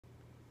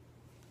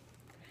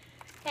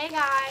Hey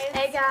guys.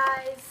 Hey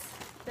guys.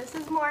 This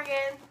is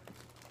Morgan.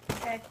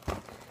 Okay.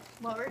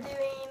 What we're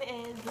doing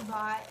is we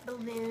bought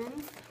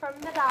balloons from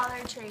the Dollar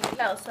Tree.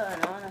 Oh, so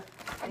Anna.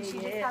 And she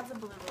just has a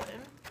blue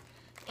balloon.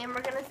 And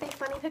we're gonna say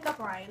funny pickup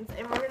lines,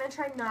 and we're gonna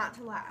try not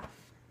to laugh.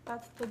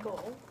 That's the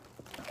goal.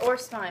 Or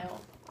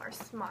smile. Or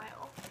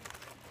smile.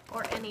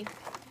 Or anything.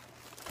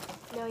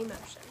 No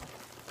emotion.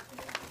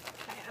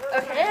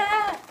 Okay.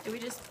 Do we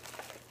just,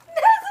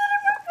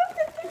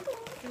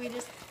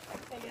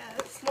 I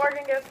guess.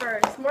 Morgan go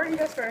first. Morgan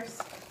goes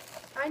first.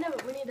 I know,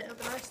 but we need to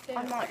open our stamp.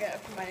 I'm not gonna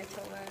open mine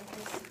until then,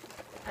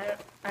 because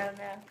I don't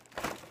know.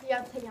 You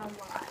have to take it on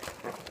live.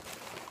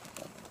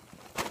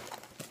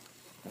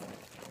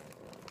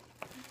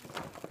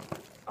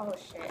 Oh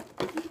shit.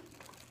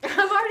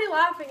 I'm already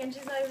laughing and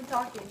she's not even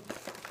talking.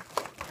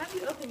 How do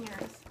you open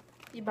yours?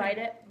 You bite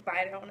it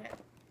on it.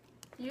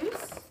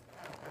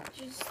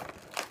 Just.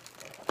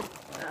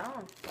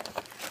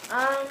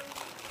 Oh.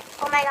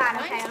 Oh my god,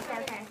 Mine's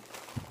okay.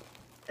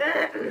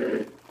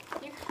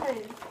 You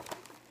could.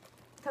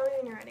 Tell me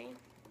when you're ready.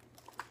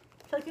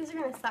 I feel like these are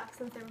gonna suck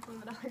since they were from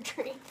the Dollar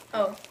Tree.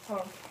 Oh,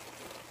 hold on.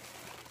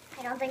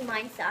 I don't think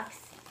mine sucks.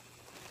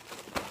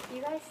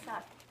 You guys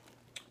suck.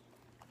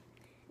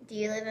 Do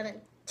you live in a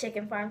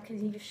chicken farm?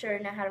 Because you sure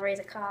know how to raise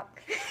a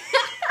cock.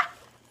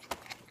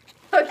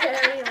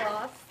 Okay, you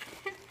lost.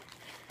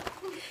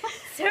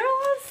 Sarah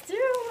lost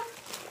too.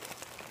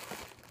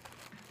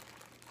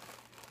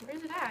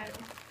 Where's it at?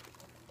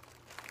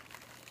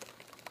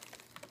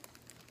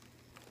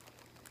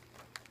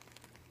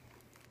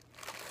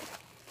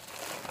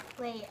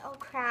 Wait, oh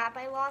crap,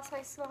 I lost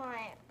my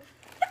slime.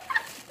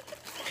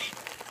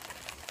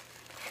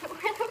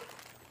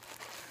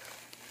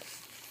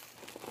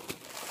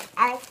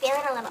 I was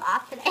feeling a little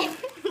off today,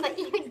 but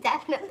you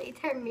definitely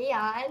turned me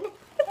on.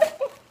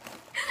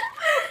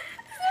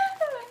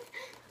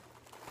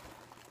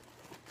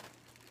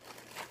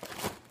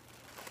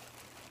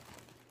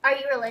 Are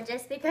you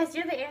religious? Because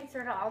you're the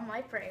answer to all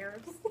my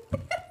prayers.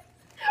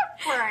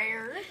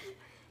 Fryer.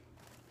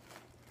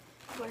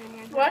 Morgan,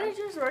 your turn. Why did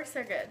yours work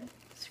so good?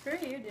 Screw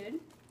you, dude.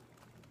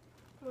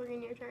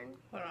 Morgan, your turn.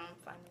 Hold on, I'm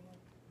finding it.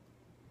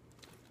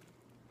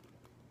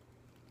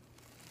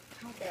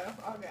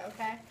 I'll go,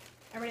 okay?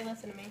 Everybody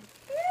listen to me.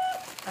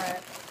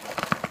 Alright.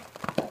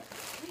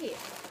 Wait.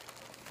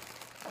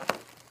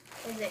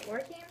 Is it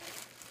working?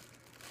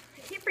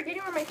 I keep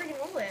forgetting where my freaking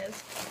hole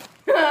is.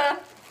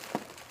 That's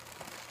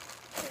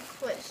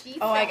what she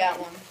Oh, I said. got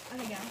one.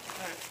 Okay, go.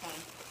 Alright,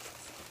 fine.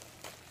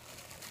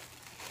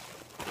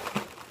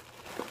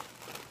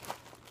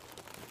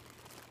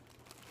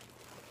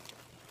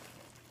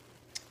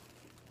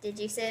 Did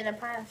you sit in a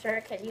pile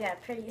shirt because you have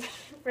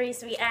pretty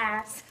sweet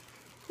ass?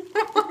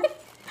 What?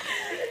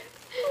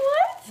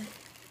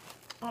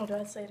 Oh, do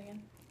I say it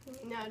again?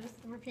 No, just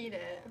repeat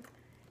it.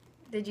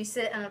 Did you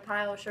sit in a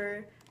pile of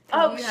shirt?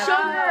 Oh, you sugar!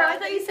 have- I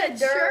thought you said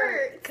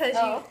dirt. Because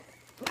Oh.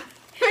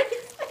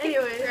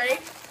 Anyways, ready?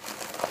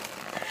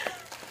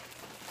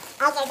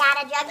 Okay, got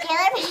a drug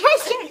dealer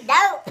because you're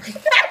dope.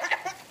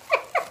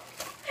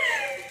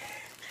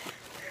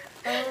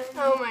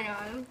 Oh my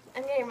god.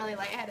 I'm getting really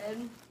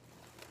lightheaded.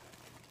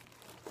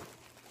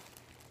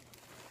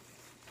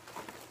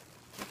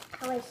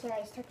 Oh, I sure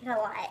I took it a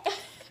lot.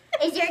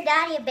 Is your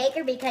daddy a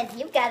baker because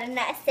you've got a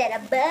nice set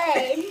of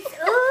buns?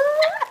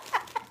 Ooh.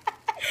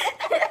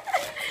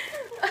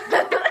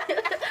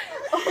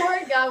 Oh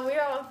my god, we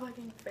are all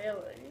fucking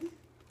failing.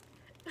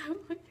 Oh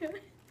my god.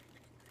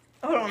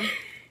 Hold on. I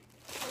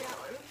got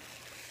one.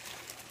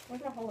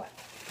 Where's my whole at?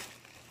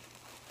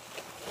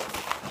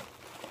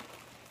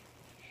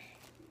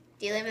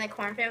 Do you live in the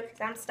cornfield?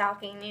 Because I'm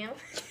stalking you.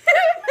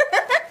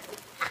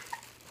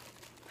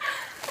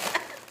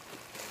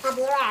 If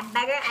you were a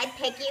burger, I'd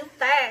pick you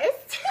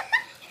first.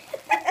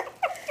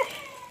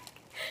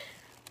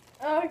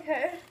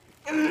 Okay.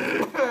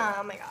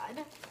 Oh my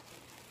god.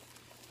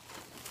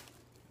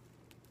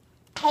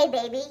 Hey,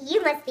 baby,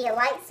 you must be a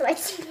light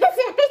switch because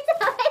every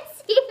time I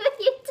see you,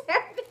 you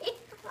turn me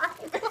on.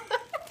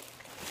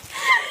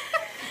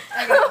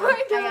 I got Oh one. my I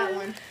got God.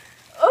 one.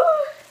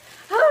 Oh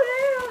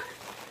damn.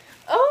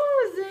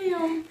 Oh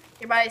damn.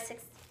 Your body's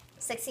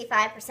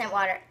 65%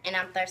 water, and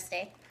I'm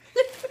thirsty.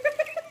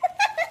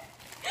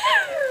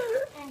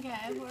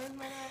 Okay, where's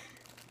mine at?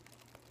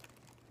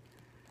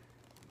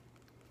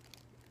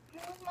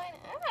 Where's mine at?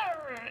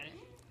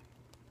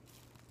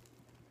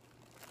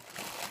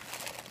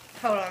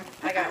 Hold on.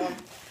 I got one.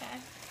 Okay.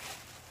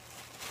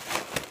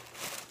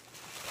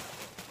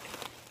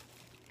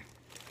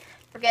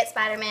 Forget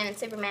Spider-Man and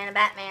Superman and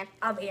Batman.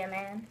 I'll be a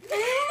man.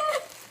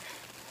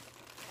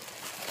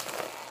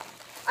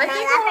 My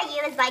love for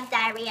you is like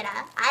diarrhea.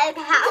 I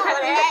pound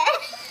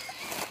it.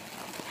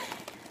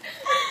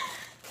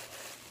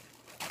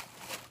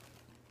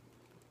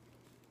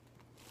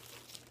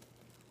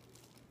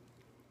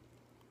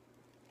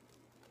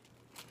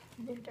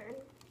 Your turn.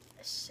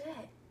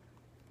 Shit.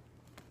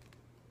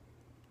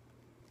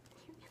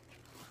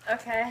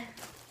 Okay.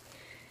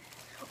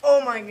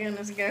 Oh my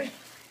goodness, good.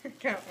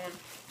 Got one.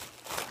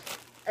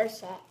 Oh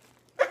shit.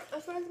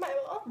 This one's my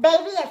wall.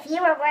 Baby, if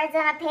you were words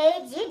on a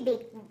page, you'd be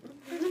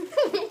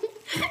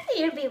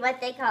you'd be what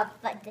they call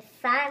the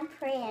fine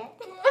print.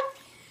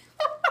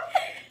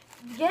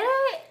 Get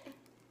it?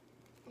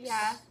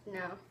 Yeah.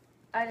 No.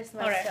 I just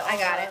messed Alright, it all I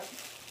got up. it.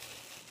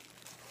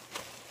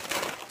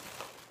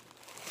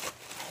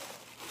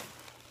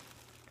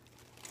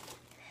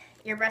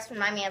 Your breasts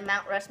remind me of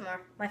Mount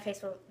Rushmore. My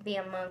face will be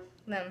among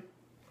them.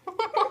 I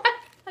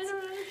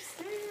don't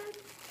understand.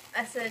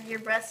 I said your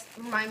breasts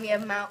remind me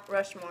of Mount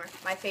Rushmore.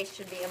 My face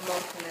should be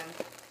among them.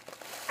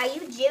 Are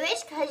you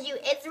Jewish? Cause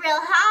it's real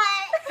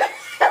hot.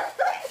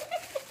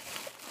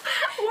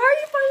 Why are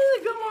you finding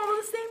the gum all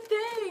the same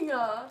thing?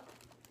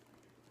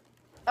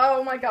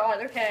 Oh my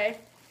god, okay.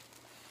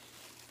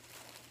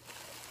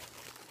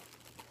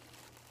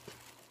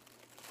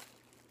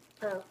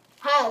 Oh.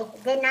 Hey,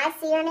 didn't I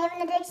see your name in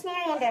the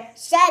dictionary under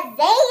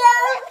Shazam?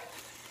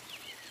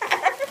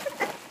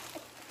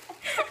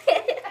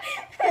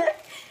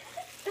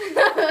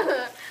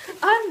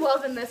 I'm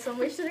loving this one.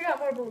 We should have got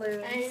more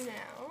balloons. I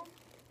know.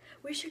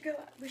 We should go.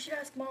 We should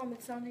ask Mom.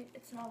 It's not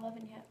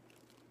 11 yet.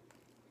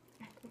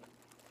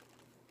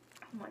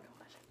 Oh my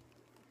gosh.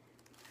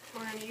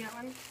 Morgan, you got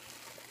one?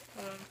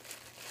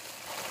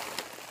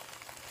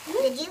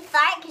 Did you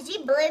fart? Cause you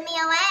blew me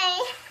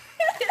away.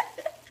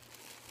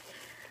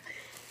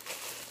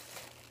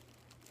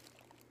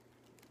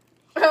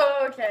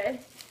 Oh, okay.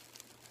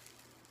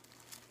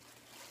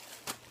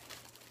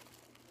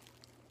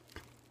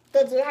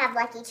 Did you have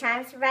Lucky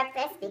Charms for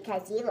breakfast?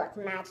 Because you look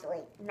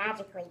magically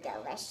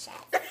delicious.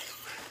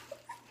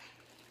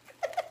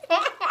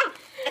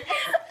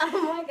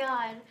 Oh my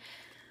god.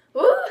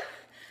 Woo!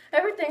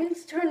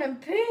 Everything's turning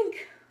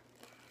pink.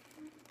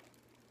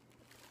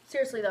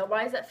 Seriously though,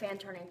 why is that fan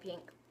turning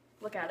pink?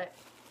 Look at it.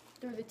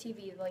 Through the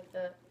TV, like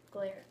the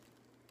glare.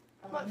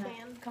 What no.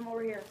 fan? Come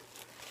over here.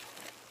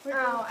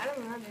 Oh, I don't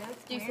know.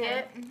 That's Do you see weird.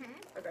 it?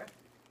 Mm-hmm. Okay.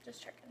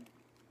 Just checking.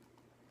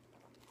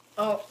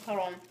 Oh, hold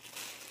on.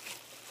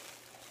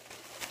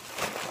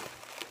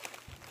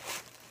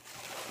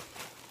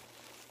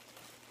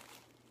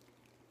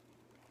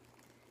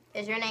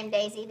 Is your name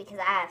Daisy? Because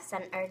I have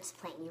some Earths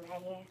playing you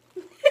right here.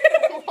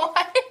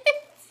 What?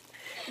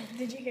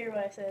 Did you hear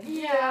what I said?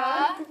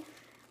 Yeah.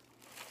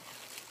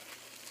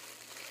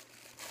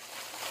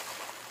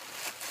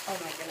 Oh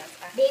my goodness.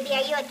 Baby,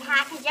 are you a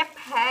cat? Because you're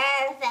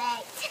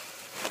perfect.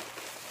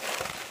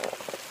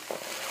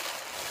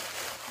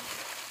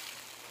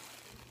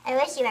 I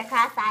wish you were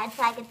cross-eyed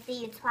so I could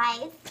see you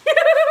twice.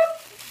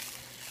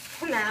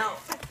 Come out.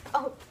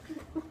 Oh.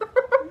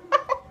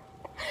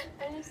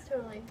 I just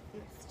totally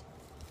missed.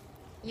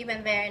 You've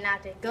been very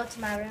naughty. Go to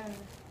my room.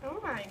 Oh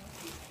my.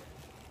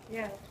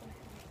 Yeah.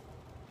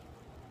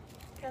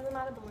 Has them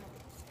out of balloons.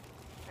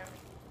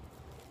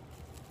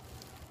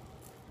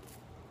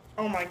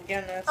 Oh my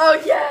goodness.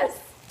 Oh yes.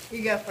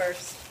 You go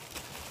first.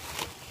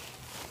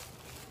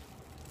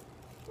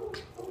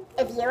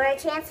 If you were a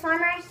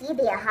Transformer, you'd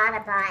be a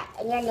Autobot,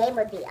 and your name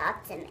would be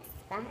Optimus.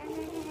 Bye.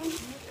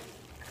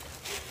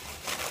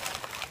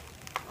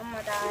 Oh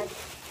my god.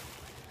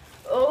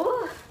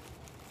 Oh.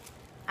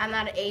 I'm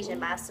not an Asian,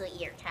 but I'll still eat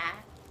your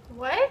cat.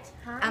 What?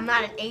 I'm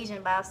not an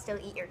Asian, but I'll still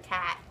eat your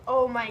cat.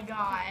 Oh my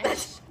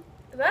gosh.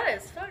 That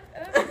is fucked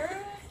up,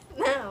 girl.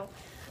 No.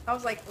 I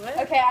was like, what?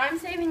 Okay, I'm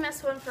saving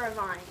this one for a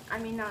Vine. I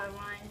mean, not a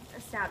Vine, a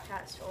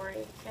Snapchat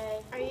story,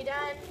 okay? Are you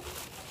done?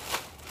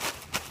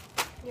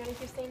 You want to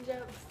keep saying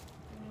jokes?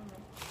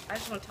 I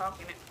just want to talk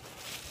in it.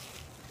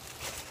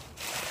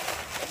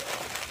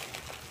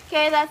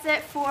 Okay, that's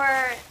it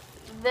for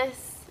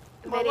this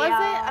video. What was it?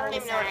 I don't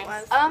even know what it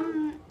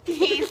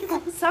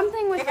was.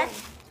 Something with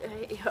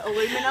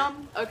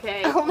aluminum.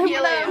 Okay. Aluminum.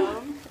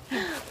 Helium.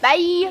 Bye.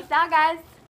 Peace out, guys.